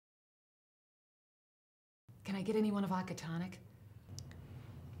Can I get anyone a vodka tonic?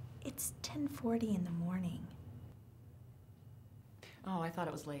 It's 10:40 in the morning. Oh, I thought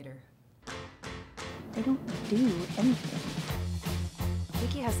it was later. They don't do anything.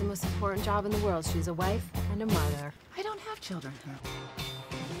 Vicky has the most important job in the world. She's a wife and a mother. I don't have children.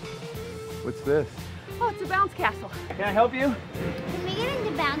 What's this? Oh, it's a bounce castle. Can I help you? Can we get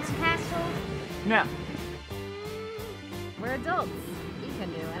into bounce castle? No. We're adults. We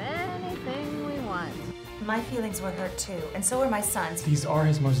can do anything we want. My feelings were hurt too, and so were my son's. These are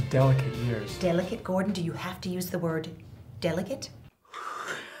his most delicate years. Delicate, Gordon? Do you have to use the word delicate?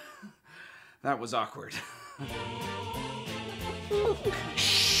 That was awkward.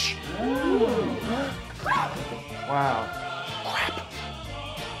 Shh. Wow.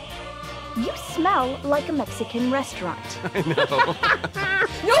 You smell like a Mexican restaurant. I know.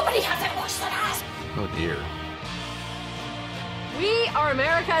 Nobody has it worse than us! Oh dear. We are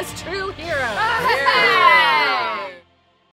America's true heroes.